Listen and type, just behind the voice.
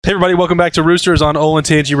Hey everybody, welcome back to Roosters on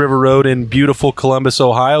Olentangy River Road in beautiful Columbus,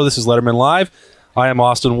 Ohio. This is Lettermen Live. I am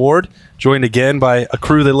Austin Ward, joined again by a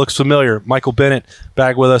crew that looks familiar. Michael Bennett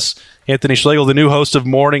back with us. Anthony Schlegel, the new host of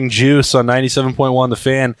Morning Juice on 97.1 The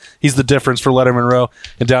Fan. He's the difference for Lettermen Row.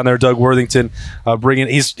 And down there, Doug Worthington,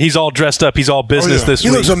 he's all dressed up. He's all business this week.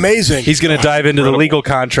 He looks amazing. He's going to dive into the legal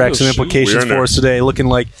contracts and implications for us today, looking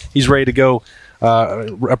like he's ready to go be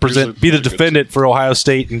the defendant for Ohio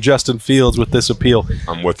State and Justin Fields with this appeal.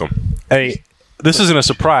 I'm with him. Hey, this isn't a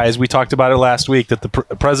surprise. We talked about it last week that the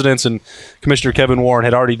presidents and Commissioner Kevin Warren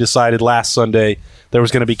had already decided last Sunday there was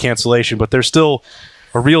going to be cancellation, but there's still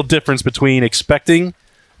a real difference between expecting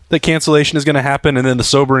that cancellation is going to happen and then the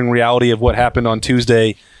sobering reality of what happened on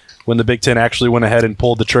Tuesday when the Big Ten actually went ahead and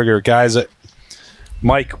pulled the trigger. Guys,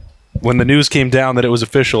 Mike, when the news came down that it was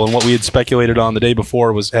official and what we had speculated on the day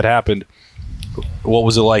before had happened, what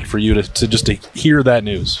was it like for you to hear that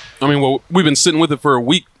news? I mean, well, we've been sitting with it for a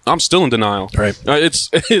week. I'm still in denial. Right.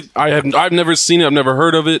 I've never seen it. I've never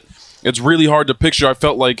heard of it. It's really hard to picture. I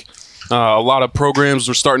felt like a lot of programs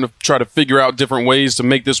were starting to try to figure out different ways to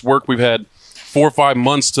make this work. We've had 4 or 5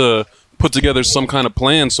 months to put together some kind of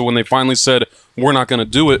plan. So when they finally said we're not going to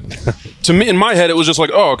do it, to me, in my head, it was just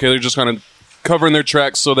like, oh, okay, they're just kind of covering their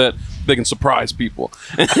tracks so that they can surprise people.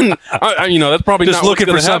 And that's probably just not looking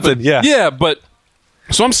what's for happen. something. Yeah. Yeah, but.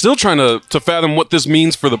 So I'm still trying to fathom what this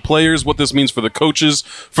means for the players, what this means for the coaches,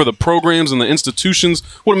 for the programs and the institutions,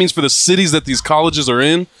 what it means for the cities that these colleges are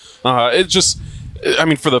in. Did I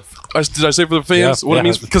say for the fans? Yeah, what it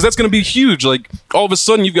means? Because that's going to be huge. Like, all of a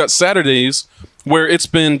sudden, you've got Saturdays where it's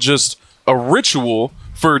been just a ritual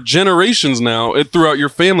for generations now throughout your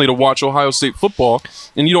family to watch Ohio State football,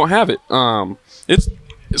 and you don't have it.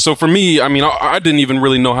 So for me, I didn't even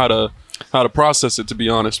really know how to process it, to be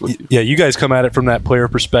honest with you. Yeah, you guys come at it from that player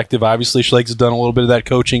perspective. Obviously, Schleg's has done a little bit of that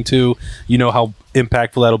coaching too. You know how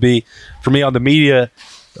impactful that'll be. For me, on the media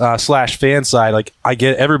 /fan side, like, I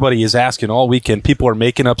get everybody is asking all weekend. People are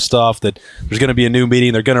making up stuff that there's going to be a new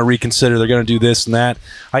meeting. They're going to reconsider. They're going to do this and that.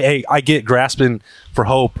 I get grasping for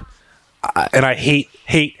hope, and I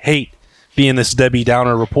hate being this Debbie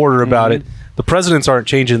Downer reporter about it. The presidents aren't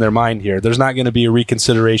changing their mind here. There's not going to be a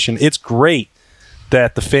reconsideration. It's great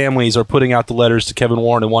that the families are putting out the letters to Kevin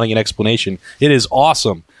Warren and wanting an explanation. It is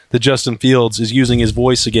awesome that Justin Fields is using his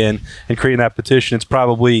voice again and creating that petition. It's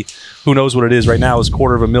probably, who knows what it is right now, it's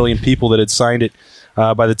 250,000 people that had signed it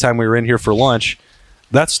by the time we were in here for lunch.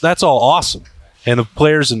 That's all awesome. And the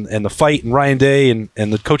players and the fight and Ryan Day and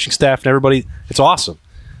the coaching staff and everybody, it's awesome.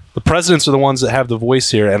 The presidents are the ones that have the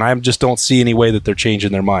voice here, and I just don't see any way that they're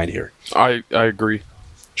changing their mind here. I agree.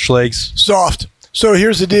 Schlegs? Soft. So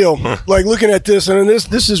here's the deal. Like, looking at this, and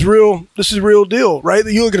this is real. This is real deal, right?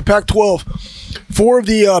 You look at the Pac-12. 4 of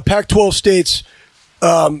the Pac-12 states.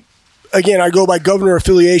 Again, I go by governor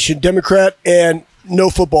affiliation, Democrat, and no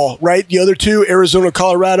football. Right. The other 2, Arizona,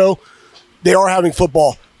 Colorado, they are having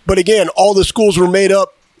football. But again, all the schools were made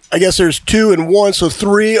up. I guess there's 2 and 1, so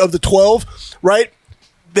 3 of the 12. Right.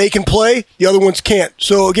 They can play, the other ones can't.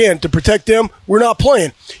 So, again, to protect them, we're not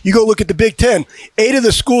playing. You go look at the Big Ten. 8 of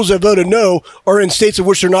the schools that voted no are in states in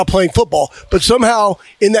which they're not playing football. But somehow,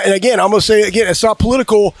 in that, and again, I'm going to say, again, it's not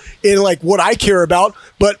political in like what I care about,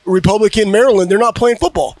 but Republican Maryland, they're not playing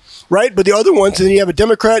football, right? But the other ones, and then you have a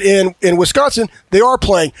Democrat in Wisconsin, they are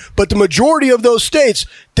playing. But the majority of those states,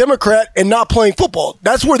 Democrat and not playing football.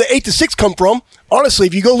 That's where the 8-6 come from. Honestly,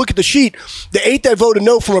 if you go look at the sheet, the 8 that voted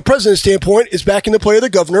no from a president's standpoint is backing the play of the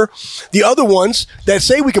governor. The other ones that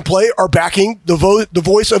say we can play are backing the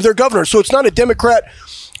voice of their governor. So it's not a Democrat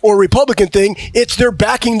or Republican thing. It's they're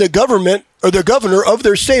backing the government or the governor of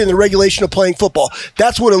their state in the regulation of playing football.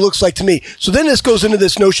 That's what it looks like to me. So then this goes into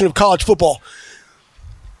this notion of college football.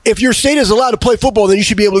 If your state is allowed to play football, then you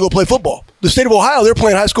should be able to go play football. The state of Ohio, they're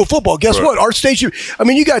playing high school football. Guess what? Our state, you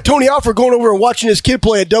got Tony Alford going over and watching his kid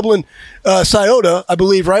play at Dublin Scioto, I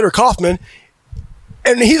believe, right? Or Kaufman.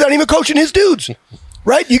 And he's not even coaching his dudes.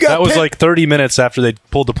 Right? You got that was like 30 minutes after they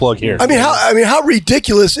pulled the plug here. How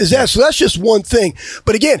ridiculous is that? So that's just one thing.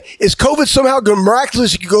 But again, is COVID somehow going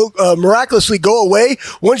to miraculously go away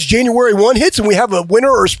once January 1 hits and we have a winter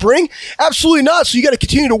or spring? Absolutely not. So you got to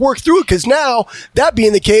continue to work through it, because now, that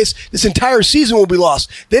being the case, this entire season will be lost.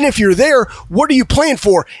 Then if you're there, what are you playing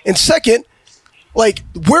for? And second, like,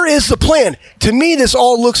 where is the plan? To me, this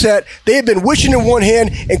all looks at they have been wishing in one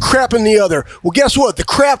hand and crap in the other. Well, guess what? The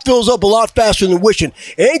crap fills up a lot faster than wishing.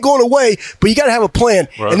 It ain't going away, but you got to have a plan.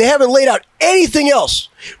 Right. And they haven't laid out anything else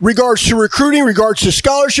regards to recruiting, regards to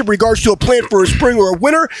scholarship, regards to a plan for a spring or a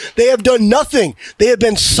winter. They have done nothing. They have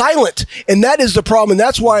been silent. And that is the problem. And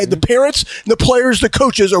that's why the parents, the players, the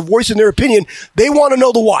coaches are voicing their opinion. They want to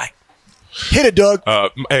know the why. Hit it, Doug.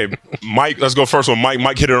 Hey, Mike, let's go first with Mike.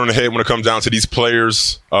 Mike hit it on the head when it comes down to these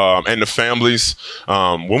players and the families.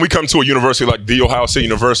 When we come to a university like The Ohio State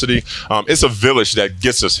University, it's a village that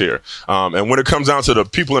gets us here. And when it comes down to the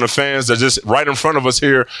people and the fans that are just right in front of us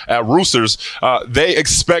here at Roosters, they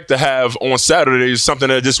expect to have on Saturdays something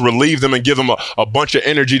that just relieve them and give them a bunch of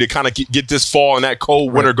energy to kind of get this fall and that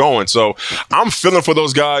cold winter going. So I'm feeling for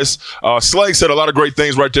those guys. Slag said a lot of great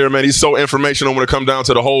things right there, man. He's so informational when it comes down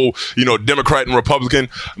to the whole, Democrat and Republican.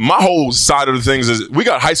 My whole side of the things is we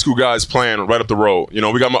got high school guys playing right up the road.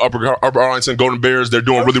 We got my Upper Arlington Golden Bears. They're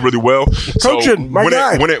doing really, really well. Coaching, my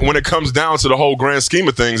guy. When it comes down to the whole grand scheme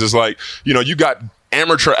of things, it's like, you got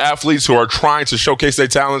amateur athletes who are trying to showcase their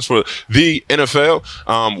talents for the NFL.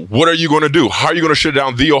 What are you going to do? How are you going to shut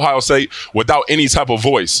down the Ohio State without any type of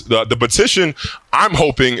voice? The petition, I'm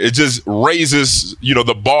hoping it just raises,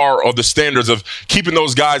 the bar or the standards of keeping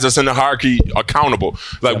those guys that's in the hierarchy accountable.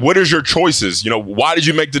 Like, what is your choices? Why did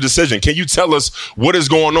you make the decision? Can you tell us what is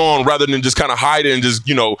going on rather than just kind of hide it and just,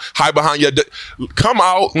 hide behind your come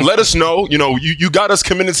out, let us know. You got us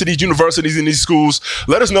committed to these universities and these schools.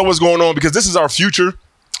 Let us know what's going on because this is our future.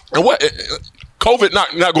 And what COVID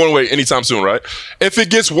not going away anytime soon, right? If it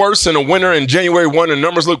gets worse in the winter and January 1 and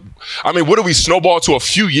numbers look, what do we snowball to a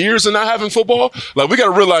few years and not having football? Like, we got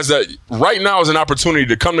to realize that right now is an opportunity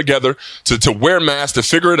to come together, to wear masks, to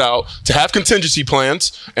figure it out, to have contingency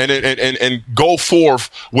plans and go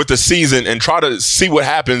forth with the season and try to see what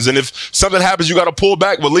happens. And if something happens, you got to pull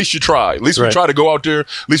back. Well, at least you try. At least we try to go out there.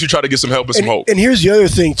 At least we try to get some help and some hope. And here's the other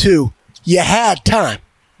thing too. You had time.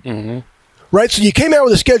 Mm-hmm. Right, so you came out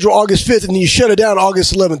with a schedule August 5th, and then you shut it down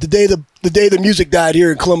August 11th, the day the music died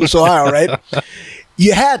here in Columbus, Ohio. Right,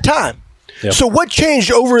 you had time. Yep. So what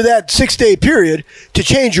changed over that 6-day period to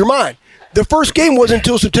change your mind? The first game wasn't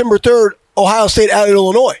until September 3rd, Ohio State at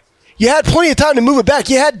Illinois. You had plenty of time to move it back.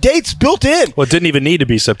 You had dates built in. Well, it didn't even need to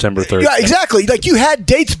be September 3rd. Yeah, exactly. Like, you had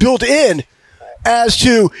dates built in as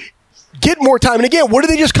to get more time. And again, what did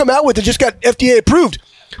they just come out with that just got FDA approved?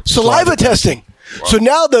 Saliva testing. Wow. So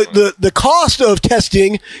now the cost of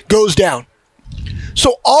testing goes down.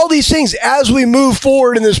 So all these things, as we move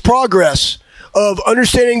forward in this progress of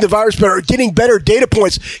understanding the virus better, getting better data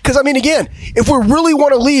points, because, again, if we really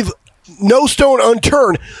want to leave no stone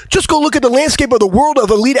unturned, just go look at the landscape of the world of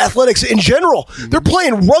elite athletics in general. Mm-hmm. They're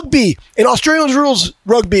playing rugby in Australian rules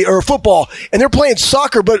rugby or football, and they're playing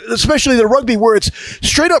soccer, but especially the rugby where it's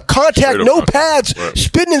straight up contact, no pads,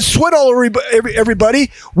 spitting and sweat all over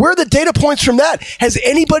everybody. Where are the data points from that? Has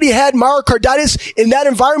anybody had myocarditis in that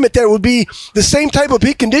environment that would be the same type of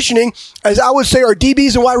peak conditioning as I would say our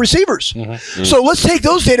DBs and wide receivers? Mm-hmm. Mm-hmm. So let's take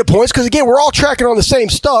those data points, because again, we're all tracking on the same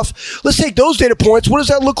stuff. Let's take those data points. What does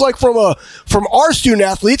that look like from our student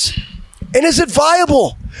athletes, and is it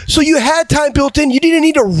viable? So you had time built in. You didn't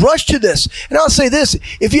need to rush to this. And I'll say this,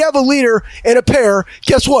 if you have a leader and a pair,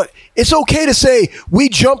 guess what? It's okay to say, we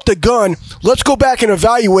jumped the gun. Let's go back and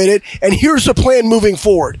evaluate it, and here's the plan moving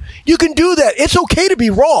forward. You can do that. It's okay to be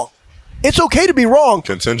wrong. It's okay to be wrong.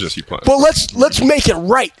 Contingency plan. But let's make it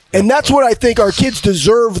right. And that's what I think our kids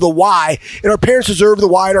deserve the why, and our parents deserve the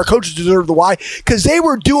why, and our coaches deserve the why, because they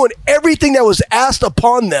were doing everything that was asked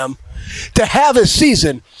upon them to have a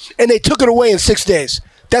season, and they took it away in 6 days.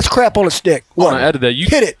 That's crap on a stick. I want to add to that.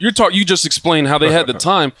 Hit it. You just explained how they had the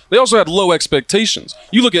time. They also had low expectations.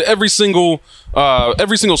 You look at every single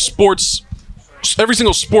sport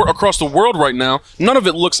across the world right now, none of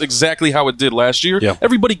it looks exactly how it did last year. Yeah.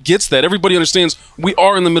 Everybody gets that. Everybody understands we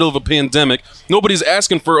are in the middle of a pandemic. Nobody's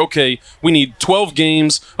asking for, okay, we need 12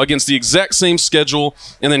 games against the exact same schedule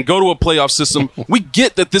and then go to a playoff system. We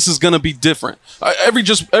get that this is going to be different.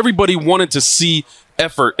 Everybody wanted to see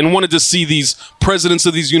effort and wanted to see these presidents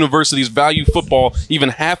of these universities value football even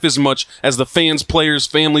half as much as the fans, players,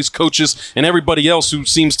 families, coaches, and everybody else who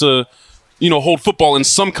seems to hold football in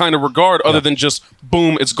some kind of regard other than just,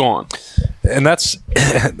 boom, it's gone. And that's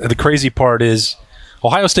the crazy part is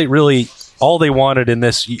Ohio State really, all they wanted in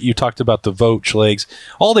this, you talked about the vote, Schlags,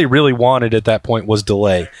 all they really wanted at that point was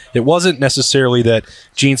delay. It wasn't necessarily that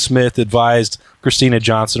Gene Smith advised Christina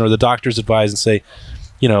Johnson or the doctors advised and say,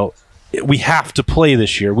 we have to play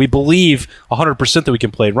this year. We believe 100% that we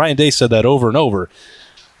can play. And Ryan Day said that over and over.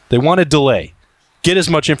 They wanted delay. Get as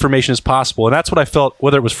much information as possible. And that's what I felt,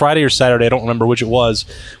 whether it was Friday or Saturday, I don't remember which it was,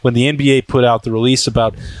 when the NBA put out the release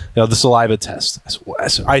about the saliva test.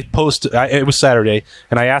 It was Saturday,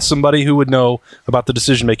 and I asked somebody who would know about the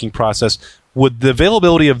decision-making process, would the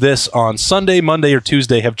availability of this on Sunday, Monday, or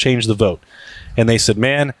Tuesday have changed the vote? And they said,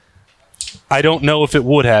 man, I don't know if it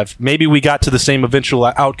would have. Maybe we got to the same eventual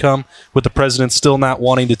outcome with the president still not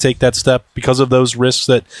wanting to take that step because of those risks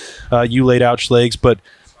that you laid out, Schlags, but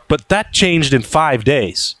But that changed in 5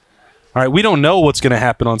 days. All right, we don't know what's going to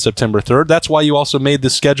happen on September 3rd. That's why you also made the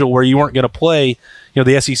schedule where you weren't going to play.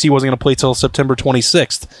 The SEC wasn't going to play till September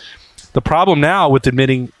 26th. The problem now with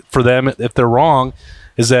admitting for them, if they're wrong,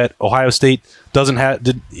 is that Ohio State doesn't have.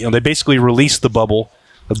 They basically released the bubble.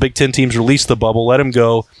 The Big Ten teams released the bubble, let them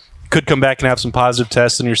go. Could come back and have some positive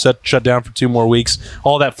tests, and you're shut down for 2 more weeks.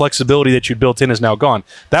 All that flexibility that you built in is now gone.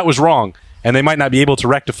 That was wrong. And they might not be able to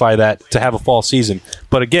rectify that to have a fall season.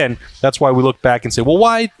 But again, that's why we look back and say, well,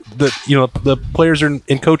 why the players and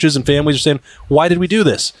coaches and families are saying, why did we do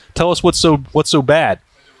this? Tell us what's so bad.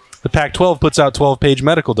 The Pac-12 puts out 12-page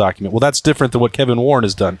medical document. Well, that's different than what Kevin Warren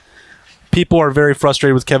has done. People are very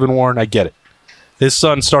frustrated with Kevin Warren. I get it. His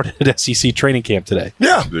son started at SEC training camp today.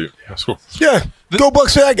 Yeah. That's cool. Yeah. Go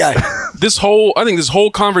Bucks for that guy. I think this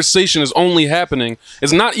whole conversation is only happening.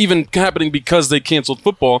 It's not even happening because they canceled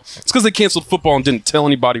football. It's because they canceled football and didn't tell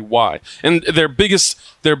anybody why. And their biggest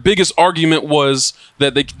argument was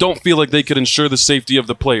that they don't feel like they could ensure the safety of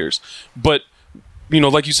the players. But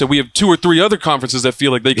like you said, we have 2 or 3 other conferences that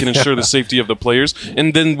feel like they can ensure the safety of the players.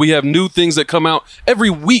 And then we have new things that come out every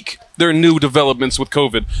week. There are new developments with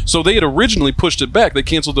COVID. So they had originally pushed it back. They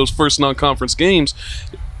canceled those first non-conference games.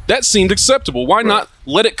 That seemed acceptable. Why not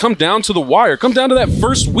let it come down to the wire? Come down to that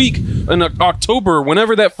first week in October,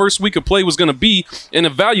 whenever that first week of play was going to be, and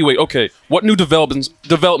evaluate, okay, what new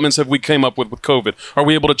developments have we came up with COVID? Are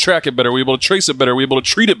we able to track it better? Are we able to trace it better? Are we able to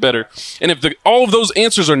treat it better? And if all of those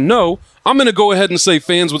answers are no, I'm going to go ahead and say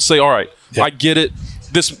fans would say, all right, I get it.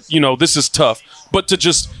 This is tough. But to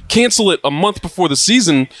just cancel it a month before the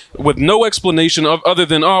season with no explanation other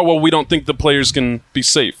than, we don't think the players can be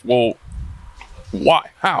safe. Well, why?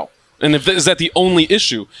 How? And is that the only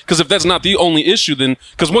issue? Because if that's not the only issue, then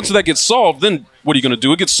because once that gets solved, then what are you going to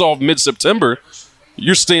do? It gets solved mid-September.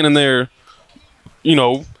 You're standing there,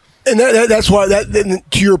 And that's why.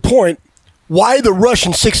 To your point, why the rush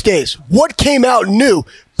in 6 days? What came out new?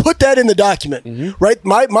 Put that in the document, right?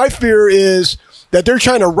 My fear is that they're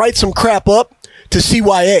trying to write some crap up to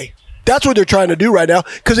CYA. That's what they're trying to do right now.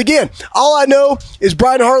 Because again, all I know is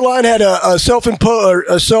Brian Hartline had a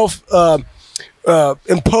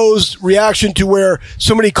self-imposed reaction to where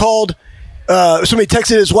somebody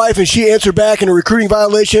texted his wife and she answered back in a recruiting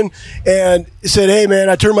violation and said, hey man,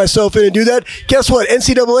 I turned myself in and do that. Guess what?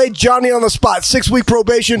 NCAA, Johnny on the spot, 6-week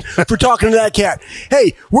probation for talking to that cat.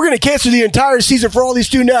 Hey, we're going to cancel the entire season for all these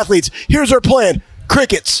student athletes. Here's our plan.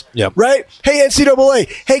 Crickets. Yep. Right? Hey, NCAA.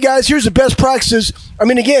 Hey guys, here's the best practices.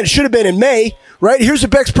 Again, it should have been in May. Right? Here's the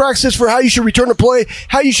best practices for how you should return to play,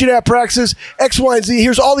 how you should have practices, X, Y, and Z.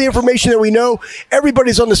 Here's all the information that we know.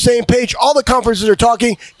 Everybody's on the same page. All the conferences are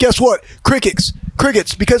talking. Guess what? Crickets,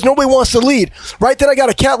 because nobody wants to lead. Right? Then I got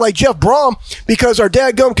a cat like Jeff Brom because our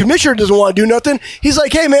dadgum commissioner doesn't want to do nothing. He's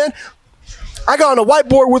like, hey, man, I got on a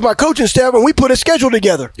whiteboard with my coaching staff and we put a schedule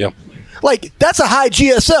together. Yep. Like, that's a high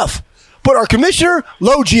GSF. But our commissioner,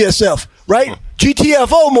 low GSF, right?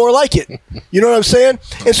 GTFO, more like it. You know what I'm saying?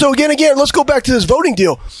 And so, again, let's go back to this voting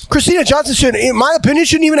deal. Christina Johnson in my opinion,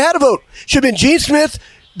 shouldn't even have had a vote. Should have been Gene Smith,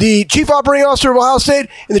 the chief operating officer of Ohio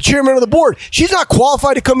State, and the chairman of the board. She's not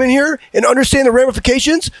qualified to come in here and understand the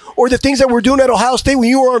ramifications or the things that we're doing at Ohio State when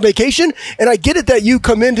you were on vacation. And I get it that you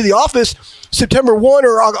come into the office September 1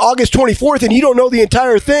 or August 24th and you don't know the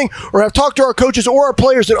entire thing or have talked to our coaches or our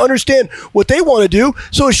players and understand what they want to do.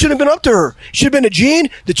 So it should have been up to her. It should have been to Gene,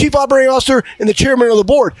 the chief operating officer, and the chairman of the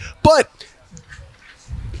board. But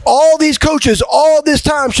all these coaches, all this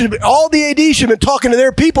time, all the ADs should have been talking to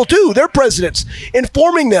their people too, their presidents,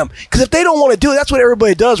 informing them. Because if they don't want to do it, that's what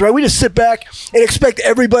everybody does, right? We just sit back and expect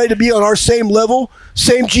everybody to be on our same level,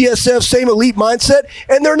 same GSF, same elite mindset,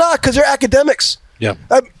 and they're not because they're academics. Yeah.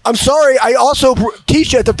 I'm sorry. I also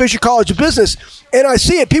teach at the Fisher College of Business, and I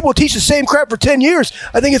see it. People teach the same crap for 10 years.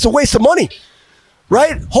 I think it's a waste of money,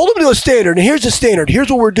 right? Hold them to a standard, and here's the standard.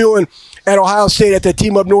 Here's what we're doing at Ohio State, at that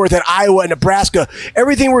team up north, at Iowa and Nebraska.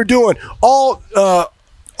 Everything we're doing, all the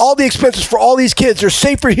expenses for all these kids are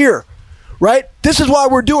safer here, right? This is why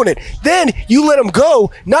we're doing it. Then you let them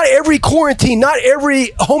go. Not every quarantine, not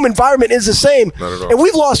every home environment is the same. Not at all. And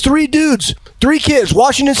we've lost 3 kids.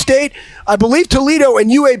 Washington State, I believe Toledo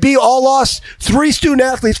and UAB all lost 3 student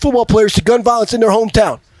athletes, football players, to gun violence in their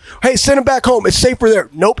hometown. Hey, send them back home. It's safer there.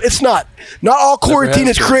 Nope, it's not. Not all quarantine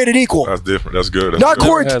is created equal. That's different. That's good. Not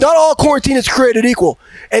all quarantine is created equal.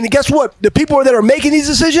 And guess what? The people that are making these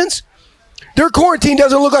decisions, their quarantine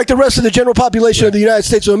doesn't look like the rest of the general population of the United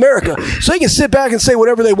States of America. So they can sit back and say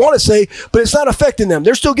whatever they want to say, but it's not affecting them.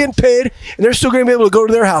 They're still getting paid, and they're still going to be able to go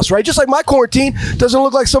to their house, right? Just like my quarantine doesn't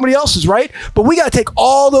look like somebody else's, right? But we got to take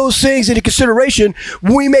all those things into consideration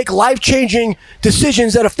when we make life-changing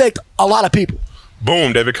decisions that affect a lot of people.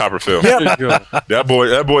 Boom, David Copperfield. Yep. That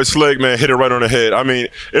boy Slick, man, hit it right on the head. I mean,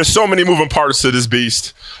 there's so many moving parts to this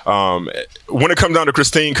beast. When it comes down to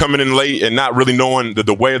Christine coming in late and not really knowing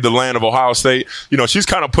the way of the land of Ohio State, she's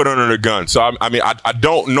kind of put under the gun. So, I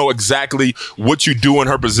don't know exactly what you do in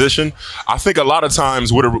her position. I think a lot of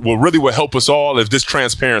times what really will help us all is this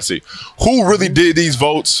transparency. Who really did these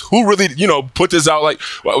votes? Who really, put this out? Like,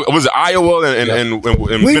 was it Iowa and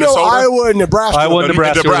We Minnesota? know Iowa and Nebraska. Iowa and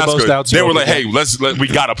Nebraska were the most outspoken. They were like, hey, we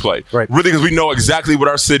gotta play. Right. Really, because we know exactly what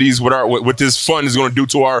our cities, what this fund is going to do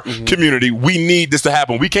to our community. We need this to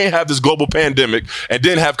happen. We can't have this global pandemic and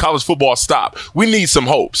then have college football stop. We need some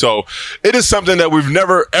hope. So it is something that we've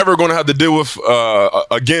never, ever going to have to deal with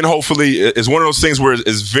again, hopefully. It's one of those things where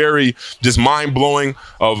it's very just mind-blowing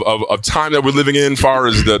of time that we're living in, far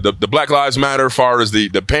as the Black Lives Matter, far as the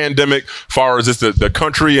pandemic, far as just the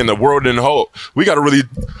country and the world in hope. We got to really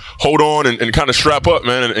hold on and kind of strap up,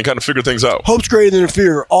 man, and kind of figure things out. Hope's greater than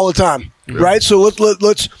fear all the time, right? So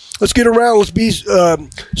let's get around. Let's be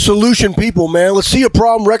solution people, man. Let's see a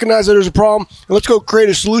problem, recognize that there's a problem, and let's go create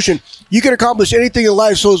a solution. You can accomplish anything in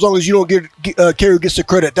life, so as long as you don't care who gets the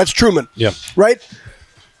credit. That's Truman. Yeah. Right.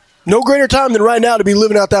 No greater time than right now to be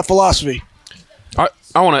living out that philosophy.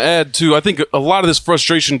 I want to add too. I think a lot of this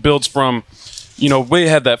frustration builds from, we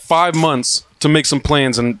had that 5 months to make some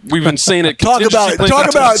plans, and we've been saying it. Talk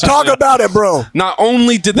about it, bro. Not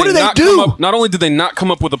only did they not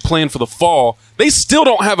come up with a plan for the fall, they still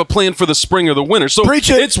don't have a plan for the spring or the winter. So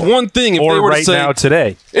it's one thing if they were to say now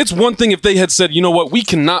today. It's one thing if they had said, you know what, we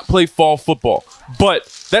cannot play fall football, but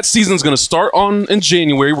that season's going to start in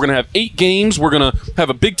January. We're going to have 8 games. We're going to have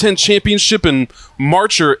a Big Ten championship in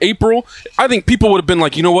March or April. I think people would have been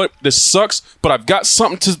like, you know what, this sucks, but I've got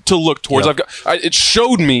something to look towards. Yep. It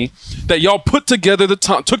showed me that y'all put together the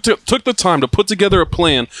time, took the time to put together a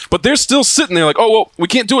plan, but they're still sitting there like, oh, well, we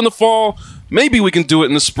can't do it in the fall. Maybe we can do it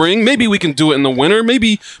in the spring. Maybe we can do it in the winter.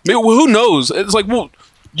 Maybe who knows? It's like, well,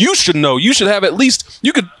 you should know. You should have at least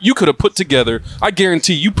you could have put together. I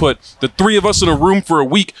guarantee you put the 3 of us in a room for a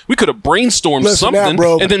week. We could have brainstormed something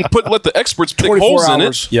and then let the experts pick holes in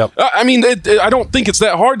it. Yep. I mean, I don't think it's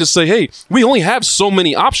that hard to say, hey, we only have so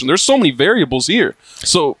many options. There's so many variables here.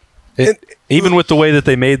 So even with the way that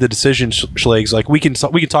they made the decision, Schlegs, like we can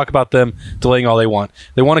talk about them delaying all they want.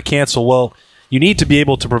 They want to cancel. Well, you need to be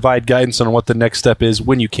able to provide guidance on what the next step is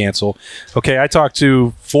when you cancel. Okay, I talked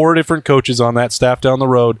to 4 different coaches on that staff down the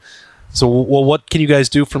road. So, well, what can you guys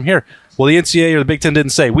do from here? Well, the NCAA or the Big Ten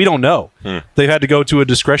didn't say. We don't know. They've had to go to a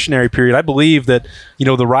discretionary period. I believe that,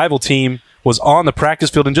 the rival team was on the practice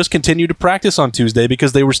field and just continued to practice on Tuesday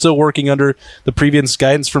because they were still working under the previous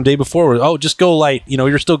guidance from day before. Oh, just go light.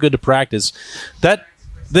 You're still good to practice.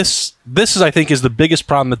 This is, I think, is the biggest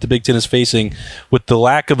problem that the Big Ten is facing with the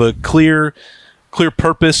lack of a clear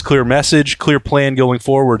purpose, clear message, clear plan going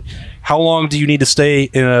forward. How long do you need to stay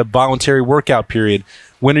in a voluntary workout period?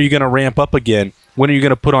 When are you going to ramp up again? When are you going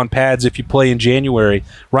to put on pads if you play in January?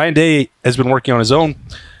 Ryan Day has been working on his own,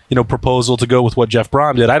 proposal to go with what Jeff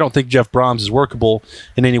Brom did. I don't think Jeff Brom's is workable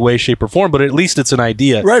in any way, shape, or form, but at least it's an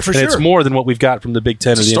idea. Right, for sure. It's more than what we've got from the Big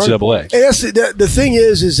Ten or the NCAA. And that's the thing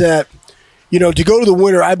is that, to go to the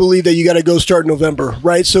winter, I believe that you got to go start in November,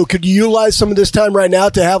 right? So could you utilize some of this time right now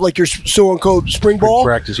to have like your so-and-so spring ball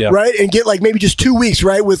practice, yeah, right? And get like maybe just 2 weeks,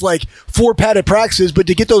 right? With like 4 padded practices, but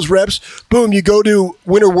to get those reps, boom, you go to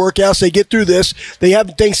winter workouts, they get through this, they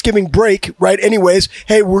have Thanksgiving break, right? Anyways,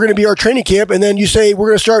 hey, we're going to be our training camp, and then you say we're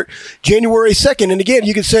going to start January 2nd. And again,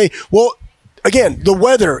 you could say, well, again, the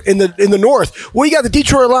weather in the north. Well, you got the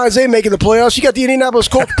Detroit Lions, they making the playoffs. You got the Indianapolis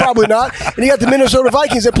Colts, probably not. And you got the Minnesota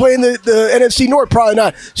Vikings that play in the NFC North, probably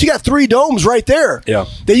not. So you got 3 domes right there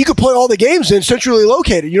that you could play all the games in, centrally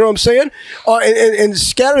located. You know what I'm saying? And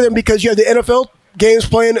scatter them because you have the NFL games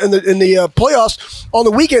playing in the playoffs on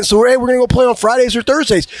the weekend. So we're going to go play on Fridays or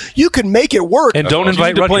Thursdays. You can make it work. And don't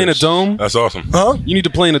invite to play in a dome. That's awesome. Huh? You need to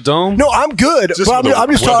play in a dome. No, I'm good. But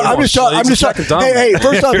I'm just talking. Hey,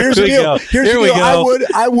 first off, here's the deal.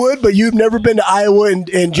 I would, but you've never been to Iowa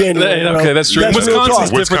in January. Okay, that's true.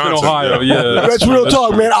 Wisconsin's different than Ohio. Yeah, that's real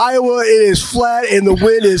talk, man. Iowa, it is flat and the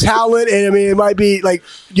wind is howling, and I mean it might be like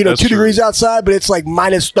 2 degrees outside, but it's like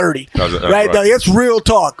minus 30. Right? That's real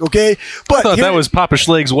talk. Okay, but I thought that was Papa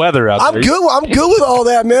Schleg's weather out there. I'm good with all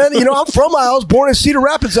that, man. I'm from Iowa. I was born in Cedar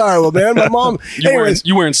Rapids, Iowa, man. My mom.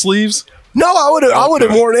 You wearing sleeves? No, I would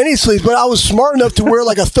have worn any sleeves, but I was smart enough to wear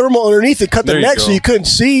like a thermal underneath to cut the neck so you couldn't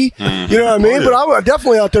see. You know what I mean? But I'm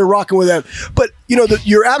definitely out there rocking with that. But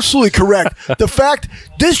you're absolutely correct. The fact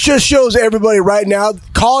this just shows everybody right now,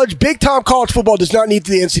 big time college football does not need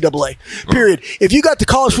the NCAA. Period. If you got the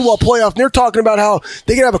college football playoff, and they're talking about how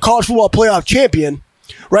they can have a college football playoff champion.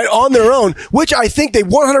 right, on their own, which I think they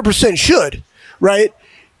 100% should, right?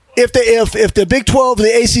 If the Big 12 and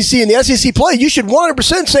the ACC and the SEC play, you should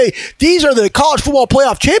 100% say these are the college football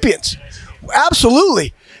playoff champions.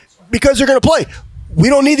 Absolutely. Because they're going to play. We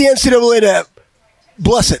don't need the NCAA to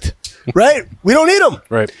bless it, right? We don't need them.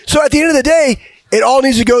 Right. So at the end of the day, it all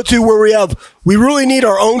needs to go to where we really need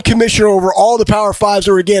our own commissioner over all the Power Fives,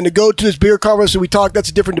 or again, to go to this bigger conference that we talk, that's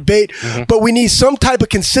a different debate. But we need some type of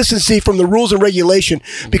consistency from the rules and regulation,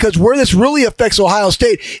 because where this really affects Ohio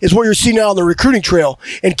State is what you're seeing now on the recruiting trail.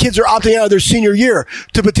 And kids are opting out of their senior year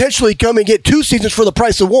to potentially come and get 2 seasons for the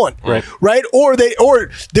price of 1. Right? Or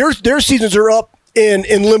their seasons are up in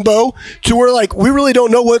limbo to where, like, we really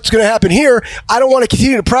don't know what's going to happen here. I don't want to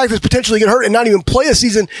continue to practice, potentially get hurt, and not even play a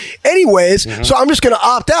season anyways, so I'm just going to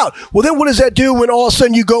opt out. Well, then what does that do when all of a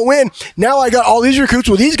sudden you go in? Now I got all these recruits.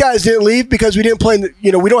 Well, these guys didn't leave because we didn't play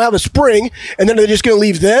we don't have a spring, and then they're just going to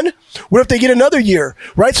leave then? What if they get another year,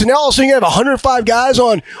 right? So now all of a sudden you have 105 guys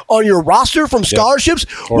on your roster from scholarships.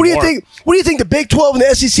 What do you think? What do you think the Big 12 and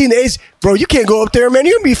the SEC and the ACC? Bro, you can't go up there, man.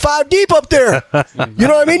 You're going to be 5 deep up there. You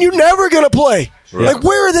know what I mean? You're never going to play. Like,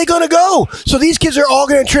 where are they going to go? So these kids are all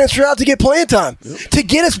going to transfer out to get playing time to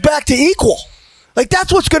get us back to equal. Like,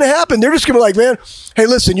 that's what's going to happen. They're just going to be like, man, hey,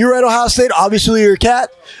 listen, you're at Ohio State. Obviously, you're a cat,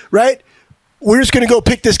 right? We're just going to go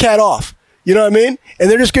pick this cat off. You know what I mean?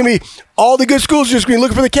 And they're just going to be, all the good schools are just going to be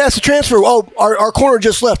looking for the cats to transfer. Oh, our corner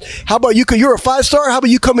just left. How about you? You're a 5-star. How about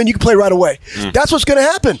you come in? You can play right away. That's what's going to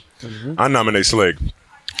happen. I nominate Slig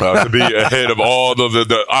to be ahead of all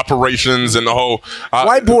the operations and the whole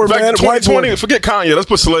whiteboard, man. 2020, forget Kanye. Let's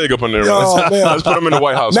put Slig up in there. Let's put him in the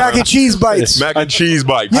White House. Mac and cheese bites. Mac and cheese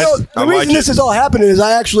bites. You know, the reason this is all happening is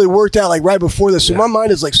I actually worked out like right before this, so my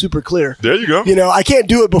mind is like super clear. There you go. You know, I can't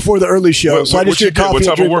do it before the early show, so I just drink coffee. What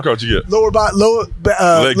type of workout you get?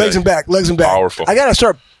 Legs and back. Powerful. I gotta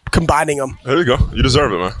start combining them. There you go. You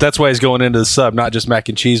deserve it, man. That's why he's going into the sub, not just mac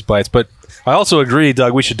and cheese bites. But I also agree,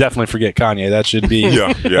 Doug, we should definitely forget Kanye. That should be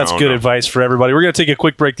that's good advice for everybody. We're going to take a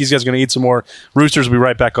quick break. These guys are going to eat some more. Roosters will be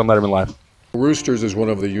right back on Lettermen Live. Roosters is one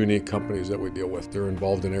of the unique companies that we deal with. They're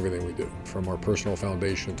involved in everything we do, from our personal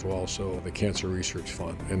foundation to also the Cancer Research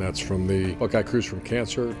Fund. And that's from the Buckeye Cruise from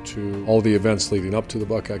Cancer to all the events leading up to the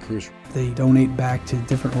Buckeye Cruise. They donate back to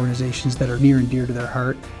different organizations that are near and dear to their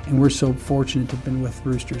heart. And we're so fortunate to have been with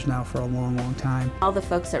Roosters now for a long, long time. All the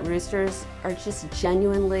folks at Roosters are just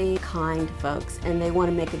genuinely kind folks, and they want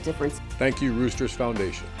to make a difference. Thank you, Roosters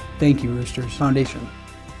Foundation. Thank you, Roosters Foundation.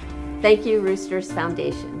 Thank you, Roosters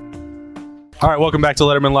Foundation. All right, welcome back to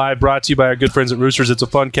Lettermen Live, brought to you by our good friends at Roosters. It's a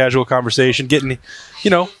fun, casual conversation, getting,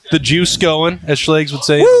 the juice going, as Schlegs would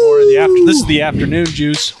say. This is the afternoon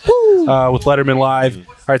juice with Lettermen Live.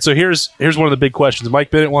 All right, so here's one of the big questions.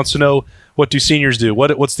 Mike Bennett wants to know, what do seniors do?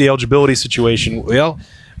 What's the eligibility situation? Well,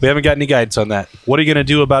 we haven't got any guidance on that. What are you going to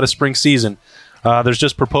do about a spring season? There's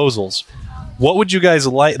just proposals. What would you guys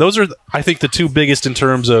like? Those are, I think, the two biggest in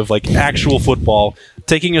terms of like actual football,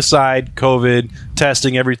 taking aside COVID,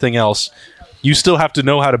 testing, everything else. You still have to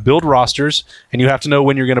know how to build rosters, and you have to know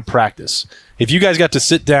when you're going to practice. If you guys got to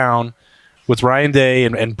sit down with Ryan Day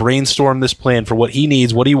and brainstorm this plan for what he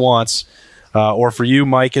needs, what he wants, or for you,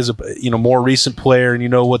 Mike, as a more recent player, and you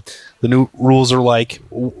know what the new rules are like,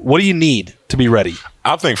 what do you need to be ready?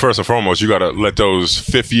 I think first and foremost, you got to let those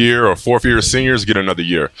 5th year or 4th year seniors get another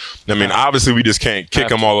year. I mean, obviously, we just can't kick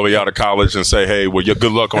them all the way out of college and say, hey, well,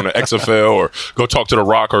 good luck on the XFL or go talk to the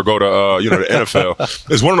Rock or go to the NFL.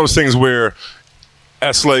 It's one of those things where,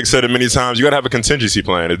 as Sleg said it many times, you got to have a contingency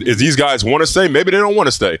plan. If these guys want to stay, maybe they don't want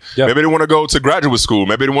to stay. Yep. Maybe they want to go to graduate school.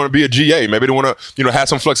 Maybe they want to be a GA. Maybe they want to, have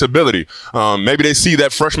some flexibility. Maybe they see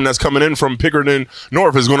that freshman that's coming in from Pickerton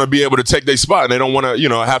North is going to be able to take their spot, and they don't want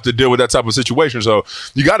to, have to deal with that type of situation. So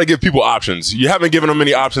you got to give people options. You haven't given them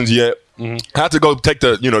any options yet. Have to go take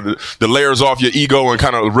the layers off your ego and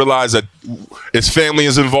kind of realize that it's family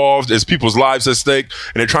is involved, it's people's lives at stake,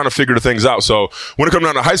 and they're trying to figure the things out. So when it comes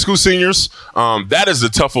down to high school seniors, that is the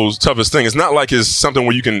toughest thing. It's not like it's something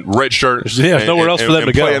where you can redshirt nowhere else for them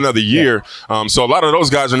to play go another year. So a lot of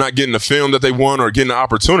those guys are not getting the film that they want or getting the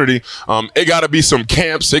opportunity. It got to be some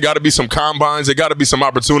camps, it got to be some combines, it got to be some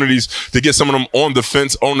opportunities to get some of them on the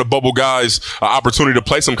fence, on the bubble guys, opportunity to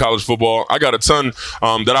play some college football. I got a ton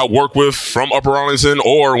that I work with from Upper Arlington,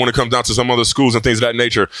 or when it comes down to some other schools and things of that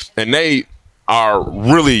nature, and they are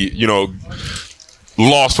really,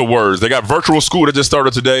 lost for words. They got virtual school that just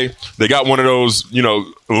started today. They got one of those,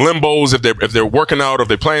 limbos if they're working out, or if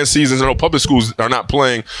they're playing seasons. I know public schools are not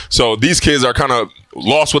playing, so these kids are kind of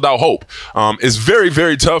lost without hope. It's very,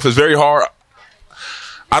 very tough. It's very hard.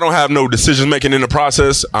 I don't have no decision making in the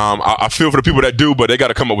process. I feel for the people that do, but they got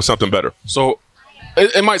to come up with something better. So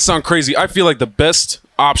it might sound crazy. I feel like the best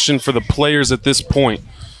option for the players at this point,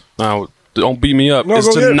 now don't beat me up, is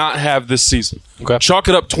to not have this season. Okay. Chalk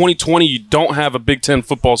it up 2020. You don't have a Big Ten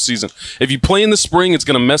football season. If you play in the spring, it's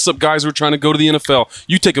going to mess up guys who are trying to go to the NFL.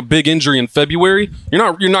 You take a big injury in February,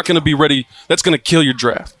 you're not going to be ready. That's going to kill your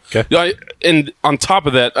draft. Okay. And on top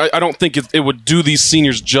of that, I don't think it would do these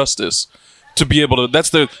seniors justice to be able to.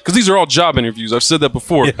 Because these are all job interviews. I've said that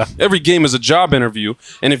before. Yeah. Every game is a job interview,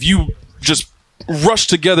 and if you just rush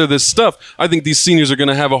together this stuff, I think these seniors are going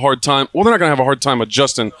to have a hard time. Well, they're not going to have a hard time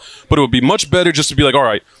adjusting, but it would be much better just to be like, all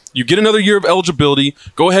right, you get another year of eligibility,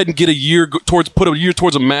 go ahead and get put a year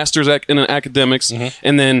towards a master's in academics,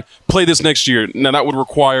 and then play this next year. Now, that would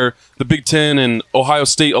require the Big Ten and Ohio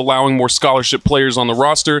State allowing more scholarship players on the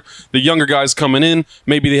roster. The younger guys coming in,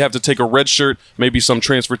 maybe they have to take a red shirt, maybe some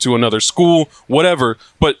transfer to another school, whatever.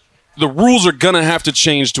 But the rules are going to have to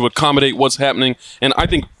change to accommodate what's happening. And I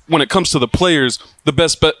think when it comes to the players, the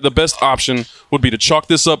best option would be to chalk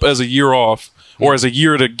this up as a year off or as a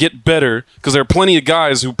year to get better, because there are plenty of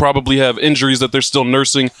guys who probably have injuries that they're still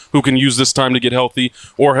nursing who can use this time to get healthy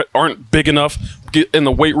or aren't big enough, get in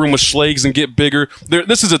the weight room with Schlegs and get bigger.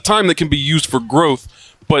 This is a time that can be used for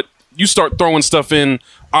growth, but you start throwing stuff in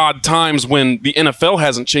odd times when the NFL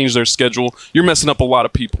hasn't changed their schedule, you're messing up a lot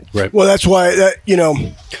of people. Right. Well, that's why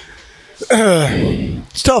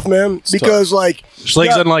it's tough, man. Because Schlegs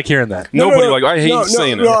doesn't like hearing that. I hate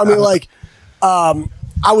saying it. No, I mean,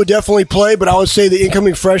 I would definitely play, but I would say the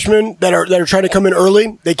incoming freshmen that are trying to come in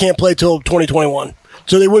early, they can't play till 2021.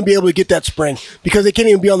 So they wouldn't be able to get that spring because they can't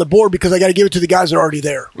even be on the board because I got to give it to the guys that are already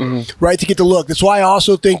there, right, to get the look. That's why I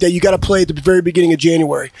also think that you got to play at the very beginning of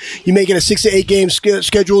January. You make it a 6 to 8 game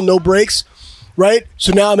schedule, no breaks. Right?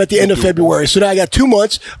 So now I'm at the end of February. So now I got 2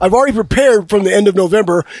 months. I've already prepared from the end of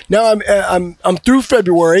November. Now I'm through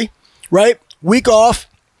February, right? Week off.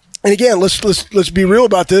 And again, let's be real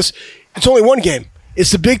about this. It's only one game.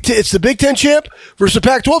 It's the Big Ten champ versus the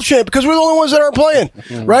Pac-12 champ because we're the only ones that aren't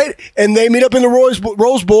playing, right? And they meet up in the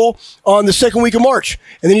Rose Bowl on the second week of March.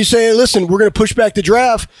 And then you say, hey, listen, we're going to push back the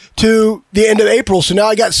draft to the end of April. So now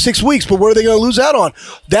I got 6 weeks, but what are they going to lose out on?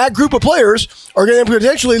 That group of players are going to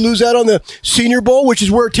potentially lose out on the Senior Bowl, which is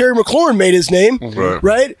where Terry McLaurin made his name,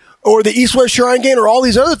 right? Or the East-West Shrine Game or all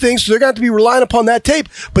these other things. So they're going to have to be relying upon that tape.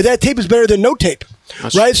 But that tape is better than no tape.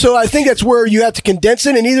 Right, so I think that's where you have to condense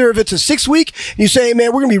it, and either if it's a 6 week, and you say, hey,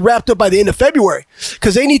 man, we're going to be wrapped up by the end of February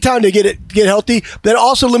because they need time to get healthy. But that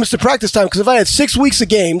also limits the practice time because if I had 6 weeks of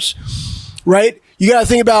games, right, you got to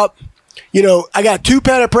think about, I got 2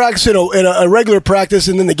 padded practice and a regular practice,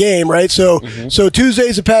 and then the game, right? So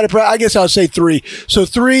Tuesday's a padded practice. I guess I would say 3. So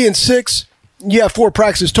 3 and 6. You have 4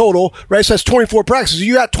 practices total, right? So that's 24 practices.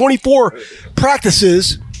 You got 24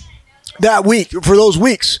 practices that week for those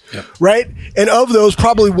weeks, right? And of those,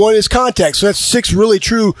 probably 1 is contact. So that's 6 really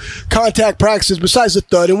true contact practices besides the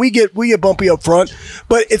thud. And we get bumpy up front,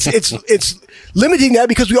 but it's limiting that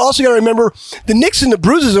because we also got to remember the nicks and the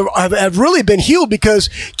bruises have really been healed because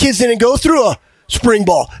kids didn't go through a spring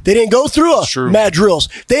ball. They didn't go through mad drills.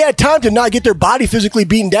 They had time to not get their body physically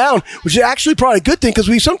beaten down, which is actually probably a good thing because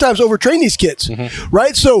we sometimes overtrain these kids,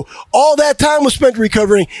 right? So all that time was spent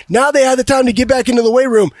recovering. Now they had the time to get back into the weight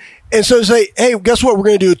room. And so say, hey, guess what? We're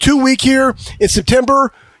going to do a 2 week here in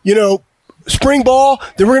September, spring ball.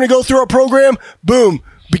 Then we're going to go through our program. Boom.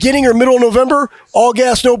 Beginning or middle of November, all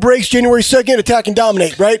gas, no breaks, January 2nd, attack and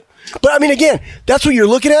dominate, right? But I mean, again, that's what you're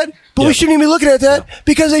looking at. But we shouldn't even be looking at that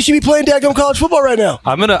because they should be playing daggum college football right now.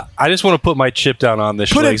 I just want to put my chip down on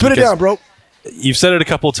this. Put it down, bro. You've said it a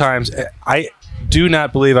couple of times. I do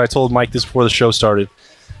not believe, I told Mike this before the show started,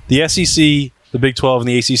 the SEC, the Big 12, and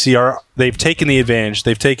the ACC they've taken the advantage.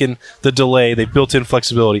 They've taken the delay. They've built in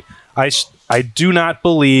flexibility. I do not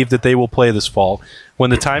believe that they will play this fall. When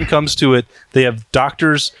the time comes to it, they have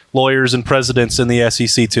doctors, lawyers, and presidents in the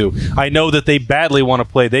SEC too. I know that they badly want to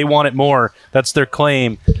play. They want it more. That's their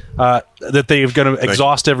claim, that they're going to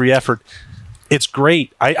exhaust every effort. It's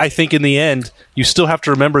great. I think in the end, you still have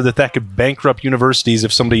to remember that could bankrupt universities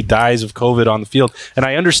if somebody dies of COVID on the field. And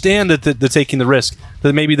I understand that they're taking the risk,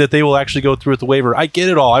 that maybe that they will actually go through with the waiver. I get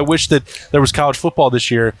it all. I wish that there was college football this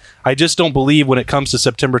year. I just don't believe when it comes to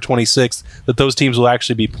September 26th that those teams will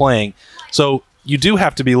actually be playing. So you do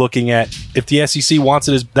have to be looking at, if the SEC wants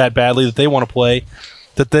it that badly that they want to play,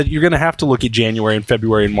 that you're going to have to look at January and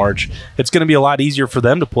February and March. It's going to be a lot easier for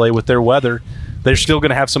them to play with their weather. They're still going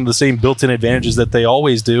to have some of the same built-in advantages that they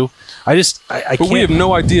always do. I can't. But we have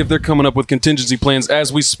no idea if they're coming up with contingency plans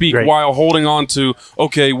as we speak while holding on to,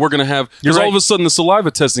 okay, we're going to have, because all of a sudden the saliva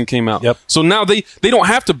testing came out. Yep. So now they don't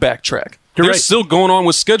have to backtrack. They're still going on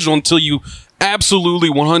with schedule until you absolutely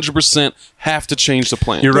 100% have to change the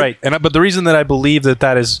plan. You're right. But the reason that I believe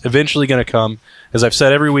that is eventually going to come, as I've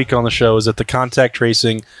said every week on the show, is that the contact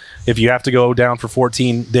tracing, if you have to go down for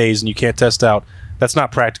 14 days and you can't test out, that's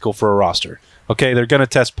not practical for a roster. Okay, they're going to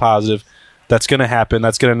test positive. That's going to happen.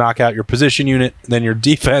 That's going to knock out your position unit, then your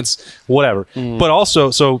defense, whatever. But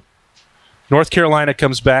also, so North Carolina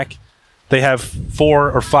comes back. They have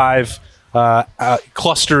 4 or 5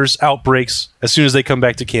 clusters, outbreaks as soon as they come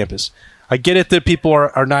back to campus. I get it that people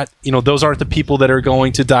are not, those aren't the people that are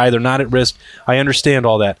going to die. They're not at risk. I understand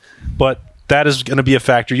all that. But that is going to be a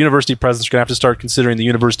factor. University presidents are going to have to start considering the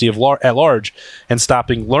university at large and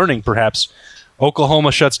stopping learning, perhaps.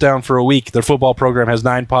 Oklahoma shuts down for a week. Their football program has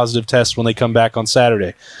 9 positive tests when they come back on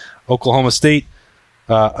Saturday. Oklahoma State,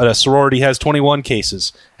 a sorority, has 21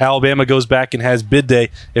 cases. Alabama goes back and has bid day.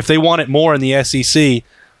 If they want it more in the SEC,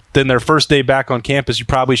 then their first day back on campus, you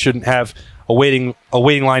probably shouldn't have a waiting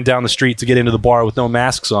line down the street to get into the bar with no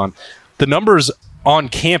masks on. The numbers on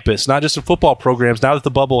campus, not just in football programs, now that the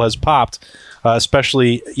bubble has popped,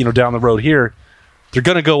 especially down the road here, they're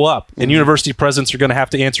going to go up. And university presidents are going to have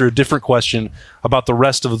to answer a different question about the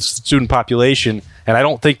rest of the student population. And I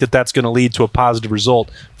don't think that that's going to lead to a positive result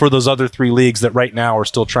for those other 3 leagues that right now are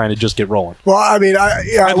still trying to just get rolling. Well, I mean,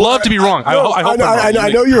 I'd love to be wrong. I hope I'm wrong. I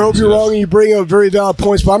know you hope you're wrong, and you bring up very valid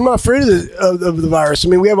points, but I'm not afraid of the virus. I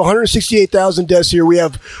mean, we have 168,000 deaths here. We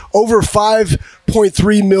have over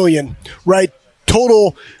 5.3 million, right,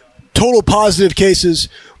 total positive cases,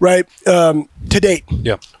 right, to date.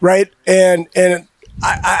 Yeah. Right? And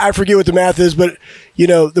I forget what the math is, but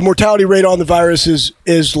the mortality rate on the virus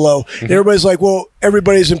is low. And everybody's like, well,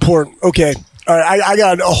 everybody's important. Okay. All right, I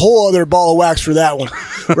got a whole other ball of wax for that one,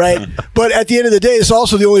 right? But at the end of the day, it's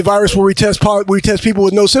also the only virus where we test people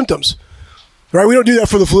with no symptoms, right? We don't do that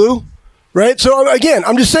for the flu, right? So again,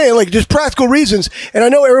 I'm just saying, just practical reasons. And I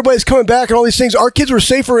know everybody's coming back and all these things. Our kids were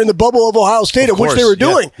safer in the bubble of Ohio State, of which they were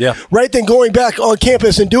doing, right, than going back on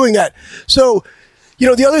campus and doing that. So,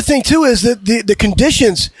 the other thing, too, is that the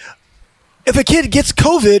conditions, if a kid gets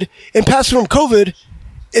COVID and passes from COVID,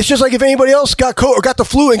 it's just like if anybody else got the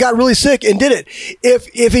flu and got really sick and did it.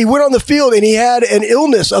 If he went on the field and he had an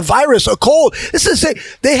illness, a virus, a cold,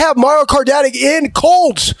 they have myocarditis in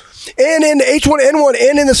colds and in H1N1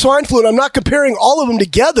 and in the swine flu, and I'm not comparing all of them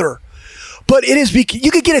together. But it is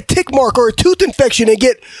you could get a tick mark or a tooth infection and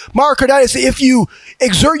get myocarditis if you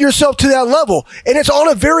exert yourself to that level, and it's on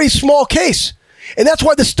a very small case. And that's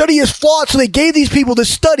why the study is flawed. So they gave these people this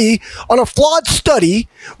study on a flawed study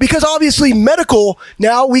because obviously medical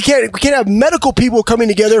now we can't have medical people coming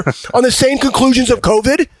together on the same conclusions of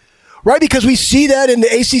COVID, right? Because we see that in the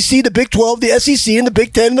ACC, the Big 12, the SEC, and the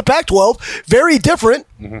Big 10, and the Pac-12, very different,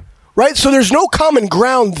 right? So there's no common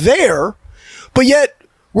ground there, but yet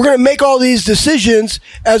we're going to make all these decisions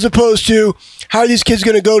as opposed to how are these kids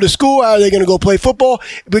going to go to school? How are they going to go play football?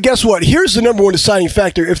 But guess what? Here's the number one deciding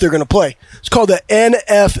factor if they're going to play. It's called the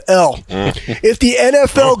NFL. If the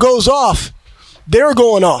NFL goes off, they're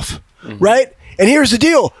going off, right? And here's the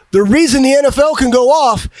deal. The reason the NFL can go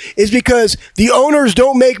off is because the owners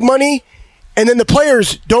don't make money and then the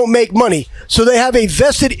players don't make money. So they have a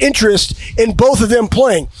vested interest in both of them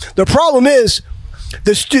playing. The problem is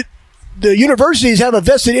the universities have a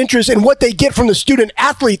vested interest in what they get from the student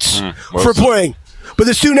athletes for playing. But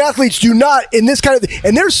the student athletes do not in this kind of thing.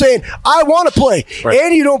 And they're saying, I want to play,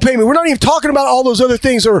 and you don't pay me. We're not even talking about all those other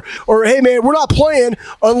things or hey, man, we're not playing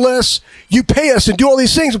unless you pay us and do all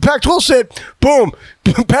these things. And Pac-12 said, boom,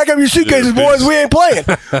 pack up your suitcases, boys, we ain't playing,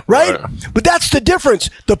 right? But that's the difference.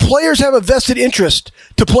 The players have a vested interest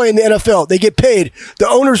to play in the NFL. They get paid. The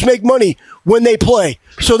owners make money when they play.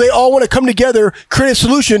 So they all want to come together, create a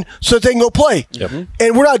solution so that they can go play.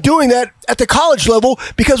 And we're not doing that at the college level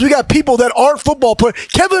because we got people that aren't football players.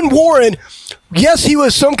 Kevin Warren, yes, he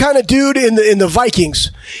was some kind of dude in the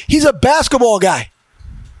Vikings. He's a basketball guy.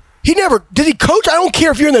 Did he coach? I don't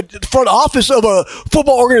care if you're in the front office of a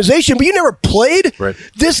football organization, but you never played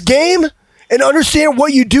this game and understand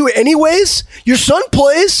what you do anyways. Your son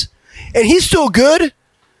plays, and he's still good,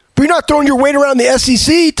 but you're not throwing your weight around the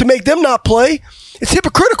SEC to make them not play. It's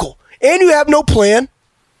hypocritical. And you have no plan.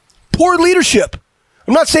 Poor leadership.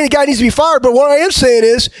 I'm not saying the guy needs to be fired, but what I am saying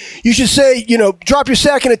is you should say, drop your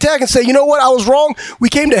sack and attack and say, you know what, I was wrong. We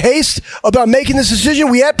came to haste about making this decision.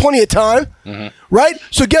 We had plenty of time, right?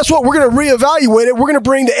 So guess what? We're going to reevaluate it. We're going to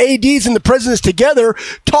bring the ADs and the presidents together,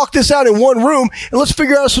 talk this out in one room, and let's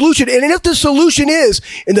figure out a solution. And if the solution is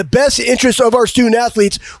in the best interest of our student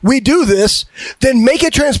athletes, we do this, then make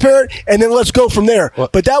it transparent, and then let's go from there.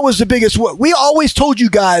 But that was the biggest one. We always told you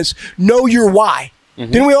guys, know your why.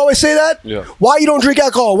 Didn't we always say that? Yeah. Why you don't drink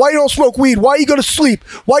alcohol? Why you don't smoke weed? Why you go to sleep?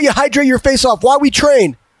 Why you hydrate your face off? Why we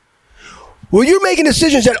train? Well, you're making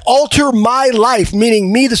decisions that alter my life,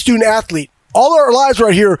 meaning me, the student athlete. All our lives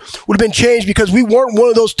right here would have been changed because we weren't one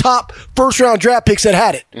of those top first-round draft picks that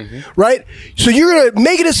had it, right? So you're going to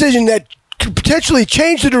make a decision that could potentially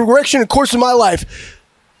change the direction and course of my life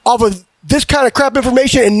off of this kind of crap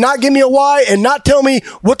information and not give me a why and not tell me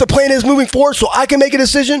what the plan is moving forward so I can make a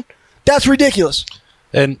decision? That's ridiculous.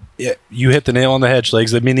 And you hit the nail on the head,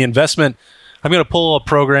 Schlegs. I mean, the investment, I'm going to pull a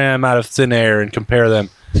program out of thin air and compare them.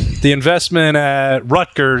 The investment at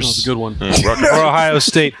Rutgers, That's a good one. or Ohio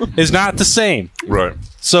State, is not the same. Right.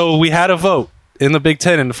 So we had a vote in the Big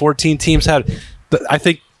Ten, and the 14 teams had. I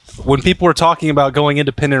think when people are talking about going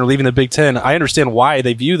independent or leaving the Big Ten, I understand why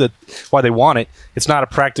they view that, why they want it. It's not a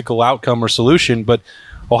practical outcome or solution, but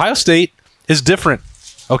Ohio State is different.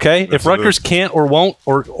 Okay, if Rutgers can't or won't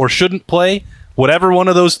or shouldn't play whatever one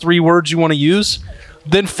of those three words you want to use,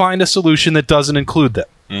 then find a solution that doesn't include them.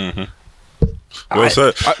 Mm-hmm. Well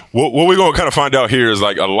said. What we're going to kind of find out here is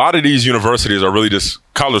like a lot of these universities are really just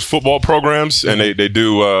college football programs, and they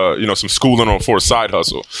do some schooling on for a side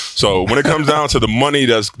hustle. So when it comes down to the money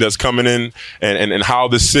that's coming in and how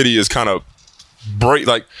this city is kind of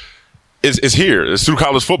is here. It's through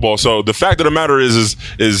college football. So the fact of the matter is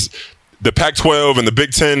the Pac-12 and the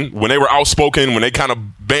Big Ten, when they were outspoken, when they kind of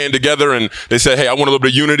band together and they said, hey, I want a little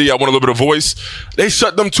bit of unity, I want a little bit of voice, they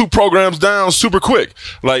shut them two programs down super quick.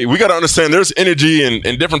 Like, we got to understand there's energy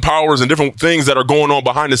and different powers and different things that are going on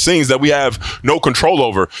behind the scenes that we have no control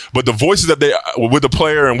over. But the voices that they, with the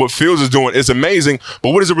player and what Fields is doing, is amazing.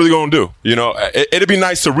 But what is it really going to do? You know, it'd be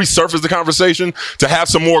nice to resurface the conversation, to have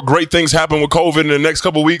some more great things happen with COVID in the next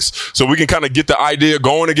couple of weeks so we can kind of get the idea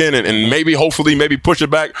going again and maybe, hopefully, push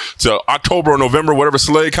it back to October or November, whatever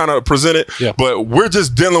Slade kind of presented. Yeah. But we're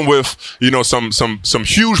just dealing with, some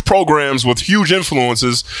huge programs with huge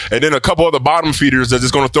influences, and then a couple other bottom feeders that's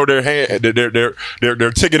just going to throw their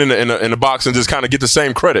ticket in the box and just kind of get the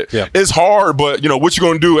same credit. Yeah. It's hard, but what you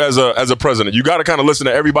going to do as a president? You got to kind of listen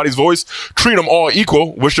to everybody's voice, treat them all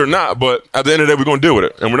equal, which they're not. But at the end of the day, we're going to deal with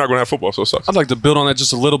it, and we're not going to have football. So it sucks. I'd like to build on that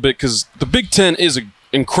just a little bit because the Big Ten is a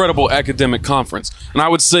incredible academic conference. And I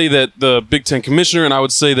would say that the Big Ten commissioner and I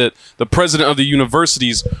would say that the president of the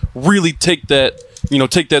universities really take that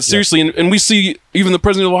seriously. And we see even the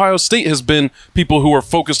president of Ohio State has been people who are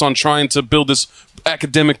focused on trying to build this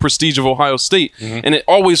academic prestige of Ohio State. Mm-hmm. And it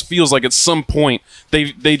always feels like at some point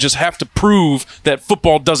they just have to prove that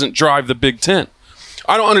football doesn't drive the Big Ten.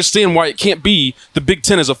 I don't understand why it can't be the Big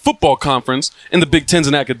Ten as a football conference and the Big Ten's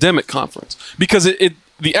an academic conference, because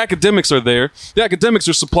the academics are there. The academics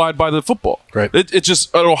are supplied by the football. Right. It's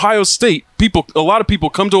just at Ohio State, a lot of people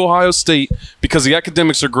come to Ohio State because the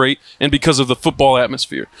academics are great and because of the football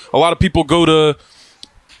atmosphere. A lot of people go to.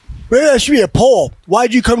 Maybe that should be a poll.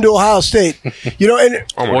 Why'd you come to Ohio State? And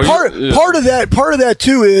part of that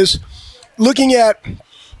too is looking at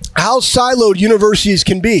how siloed universities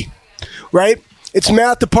can be, right? It's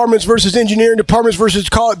math departments versus engineering departments versus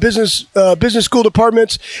business school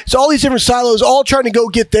departments. It's all these different silos, all trying to go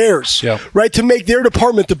get theirs, right, to make their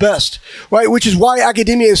department the best, right, which is why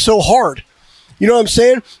academia is so hard. You know what I'm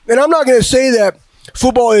saying? And I'm not going to say that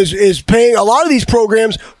football is paying a lot of these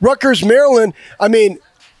programs. Rutgers, Maryland, I mean,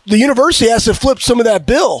 the university has to flip some of that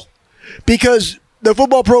bill because the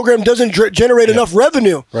football program doesn't generate enough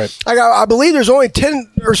revenue. Right. I believe there's only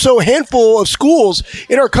 10 or so handful of schools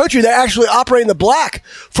in our country that actually operate in the black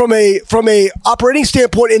from a operating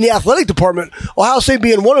standpoint in the athletic department. Ohio State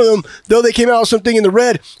being one of them, though they came out with something in the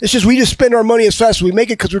red. It's just we just spend our money as fast as we make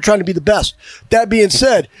it because we're trying to be the best. That being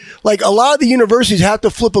said, like a lot of the universities have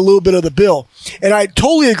to flip a little bit of the bill, and I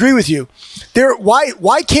totally agree with you.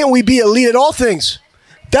 Why can't we be elite at all things?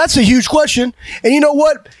 That's a huge question. And you know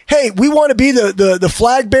what? Hey, we want to be the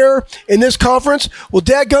flag bearer in this conference. Well,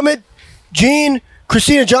 dadgummit, Gene,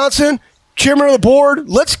 Christina Johnson, chairman of the board,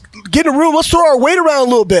 let's get in a room. Let's throw our weight around a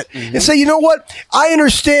little bit and say, you know what? I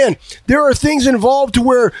understand there are things involved to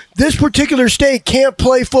where this particular state can't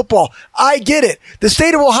play football. I get it. The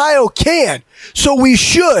state of Ohio can. So we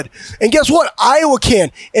should. And guess what? Iowa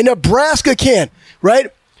can. And Nebraska can. Right?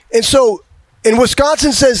 And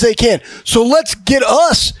Wisconsin says they can. So let's get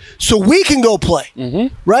us so we can go play.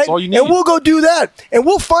 Mm-hmm. Right? That's all you need. And we'll go do that. And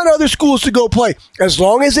we'll find other schools to go play. As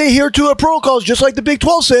long as they adhere to our protocols, just like the Big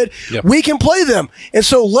 12 said, we can play them. And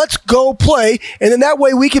so let's go play. And then that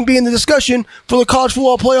way we can be in the discussion for the college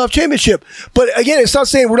football playoff championship. But again, it's not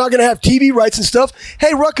saying we're not going to have TV rights and stuff.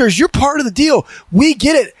 Hey, Rutgers, you're part of the deal. We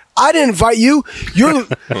get it. I didn't invite you.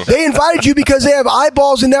 They invited you because they have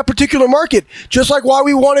eyeballs in that particular market. Just like why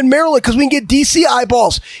we wanted Maryland, because we can get DC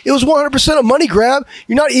eyeballs. It was 100% a money grab.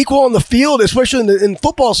 You're not equal on the field, especially in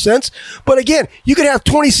football sense. But again, you could have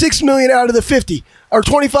 26 million out of the 50 or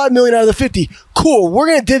 25 million out of the 50. Cool. We're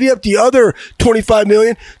going to divvy up the other 25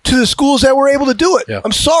 million to the schools that were able to do it. Yeah.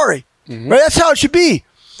 I'm sorry. Right? That's how it should be.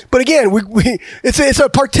 But again, it's a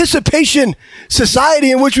participation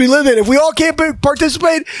society in which we live in. If we all can't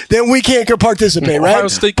participate, then we can't participate, right? Ohio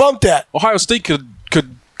State, bump that. Ohio State could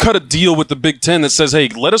cut a deal with the Big Ten that says, hey,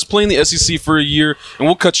 let us play in the SEC for a year, and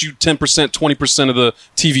we'll cut you 10%, 20% of the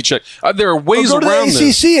TV check. There are ways around this. Go to the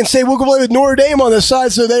ACC and say we'll go play with Notre Dame on the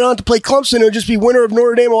side so they don't have to play Clemson. It'll just be winner of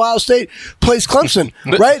Notre Dame, Ohio State plays Clemson,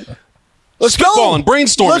 right? Let's go.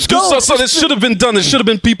 Brainstorm. Let's go. So this should have been done. There should have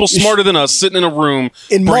been people smarter than us sitting in a room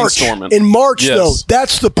brainstorming. In March, though,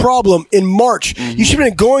 that's the problem. In March, you should have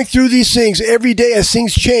been going through these things every day as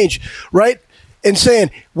things change, right? And saying,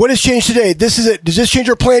 what has changed today? This is it. Does this change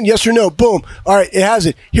our plan? Yes or no? Boom. All right, it has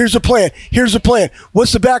it. Here's the plan. Here's the plan.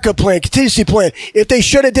 What's the backup plan? Contingency plan. If they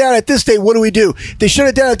shut it down at this date, what do we do? If they shut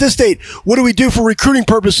it down at this date, what do we do for recruiting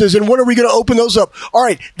purposes? And when are we going to open those up? All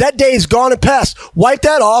right, that day is gone and past. Wipe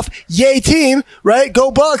that off. Yay, team, right? Go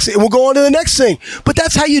Bucks. And we'll go on to the next thing. But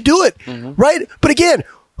that's how you do it, right? But again,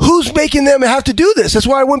 who's making them have to do this? That's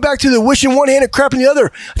why I went back to the wish in one hand and crap in the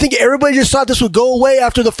other. I think everybody just thought this would go away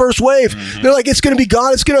after the first wave. They're like, it's going to be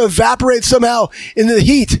gone. It's going to evaporate somehow in the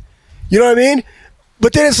heat. You know what I mean?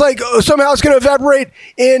 But then it's like somehow it's going to evaporate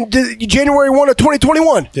in January 1 of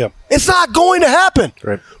 2021. Yeah. It's not going to happen.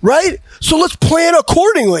 Right? So let's plan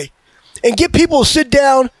accordingly and get people to sit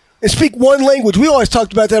down and speak one language. We always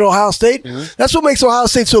talked about that at Ohio State. That's what makes Ohio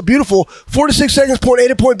State so beautiful. 4 to 6 seconds, point A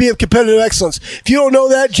to point B of competitive excellence. If you don't know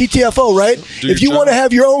that, GTFO, right? If you want to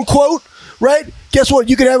have your own quote, right, guess what?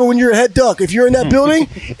 You can have it when you're a head duck. If you're in that building,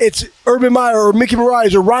 it's Urban Meyer or Mickey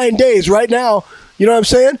Moraes or Ryan Days right now. You know what I'm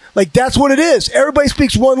saying? Like, that's what it is. Everybody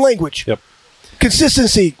speaks one language. Yep.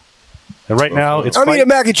 Consistency. And right now, it's I mean a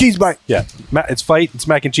mac and cheese bite. Yeah, it's fight. It's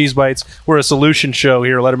mac and cheese bites. We're a solution show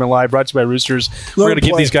here at Lettermen Live, brought to you by Roosters. We're going to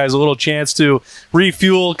give these guys a little chance to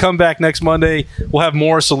refuel. Come back next Monday. We'll have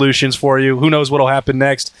more solutions for you. Who knows what'll happen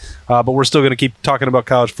next? But we're still going to keep talking about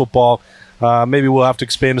college football. Maybe we'll have to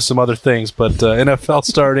expand to some other things. But NFL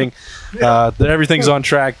starting, everything's on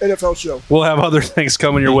track. NFL show. We'll have other things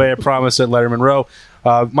coming your way. I promise at Lettermen Row.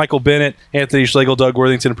 Michael Bennett, Anthony Schlegel, Doug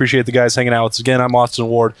Worthington. Appreciate the guys hanging out with us again. I'm Austin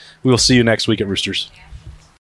Ward. We will see you next week at Roosters.